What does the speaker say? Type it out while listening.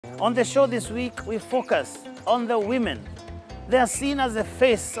On the show this week, we focus on the women. They are seen as the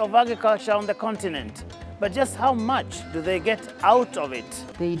face of agriculture on the continent. But just how much do they get out of it?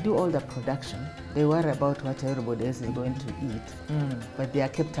 They do all the production. They worry about what everybody else is going to eat, but they are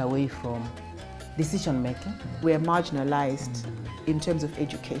kept away from decision making. We are marginalized in terms of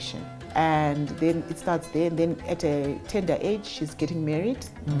education. And then it starts there, and then at a tender age, she's getting married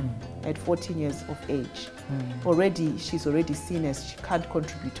at 14 years of age. She's already seen as she can't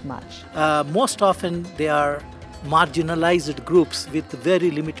contribute much. Most often they are marginalized groups with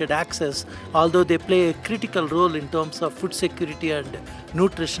very limited access, although they play a critical role in terms of food security and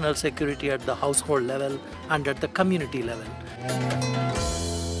nutritional security at the household level and at the community level.